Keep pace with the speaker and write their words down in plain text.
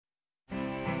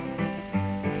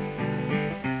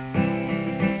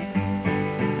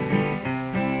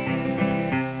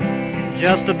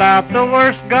Just about the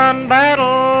worst gun battle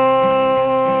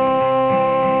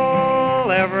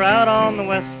ever out on the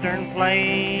western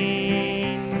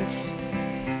plains,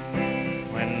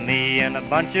 when me and a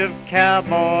bunch of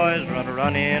cowboys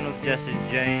run in with Jesse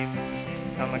James.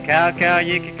 Come a cow, cow,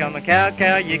 yicky, come a cow,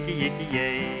 cow, yicky, yicky,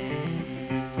 yay.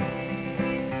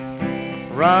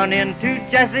 Run into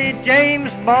Jesse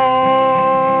James, boys.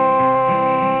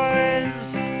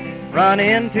 Run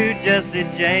into Jesse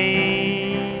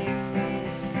James.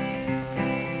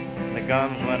 The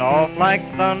guns went off like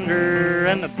thunder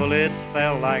and the bullets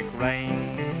fell like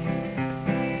rain.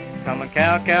 Come a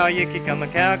cow, cow, yicky, come a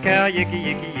cow, cow, yicky,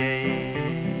 yicky, yay.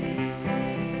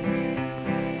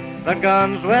 The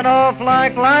guns went off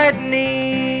like lightning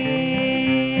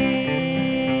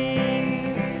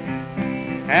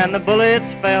and the bullets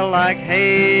fell like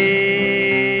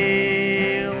hail.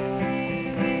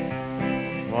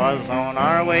 Was on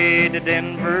our way to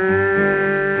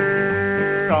Denver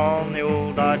on the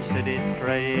old Dodge City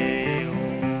trail.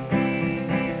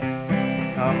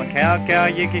 Come a cow, cow,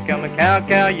 yicky, come a cow,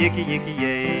 cow, yicky, yicky,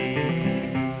 yay.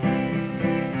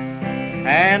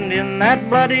 And in that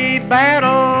bloody battle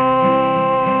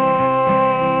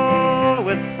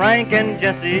with Frank and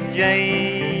Jesse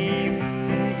James,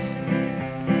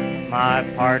 my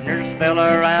partners fell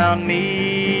around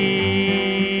me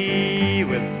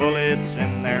with bullets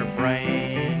in their brains.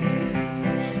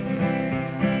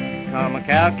 Come a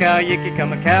cow, cow, yicky,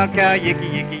 come a cow, cow, yicky,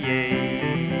 yicky, yay.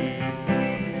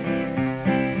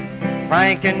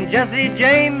 Frank and Jesse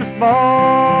James, boys,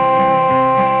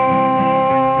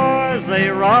 they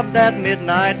robbed that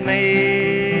midnight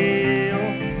mail,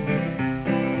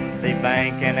 the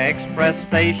bank and express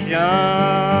station,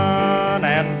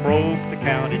 and broke the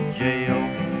county jail.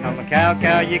 Come a cow,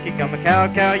 cow, yicky, come a cow,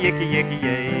 cow, yicky, yicky,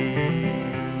 yay.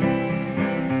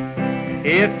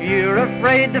 If you're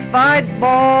afraid to fight,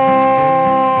 boys,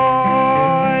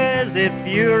 if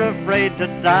you're afraid to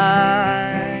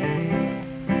die,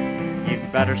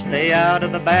 you'd better stay out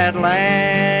of the Badlands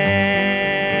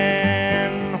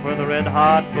where the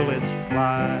red-hot bullets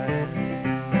fly.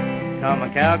 Come a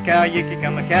cow, cow, yicky,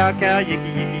 come a cow, cow,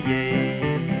 yicky, yicky, yay.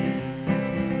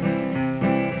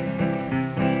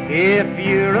 If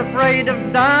you're afraid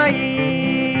of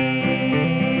dying,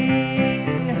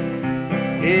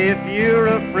 if you're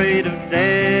afraid of death,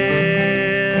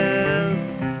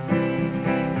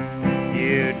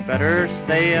 you'd better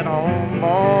stay at home,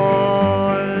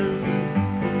 boys.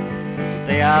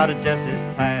 Stay out of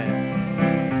Jesse's path.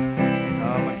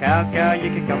 Come a cow, cow,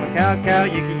 yicky, come a cow, cow,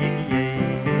 yicky, yicky, yay.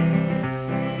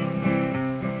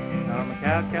 Come a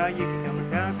cow, cow, yicky, come a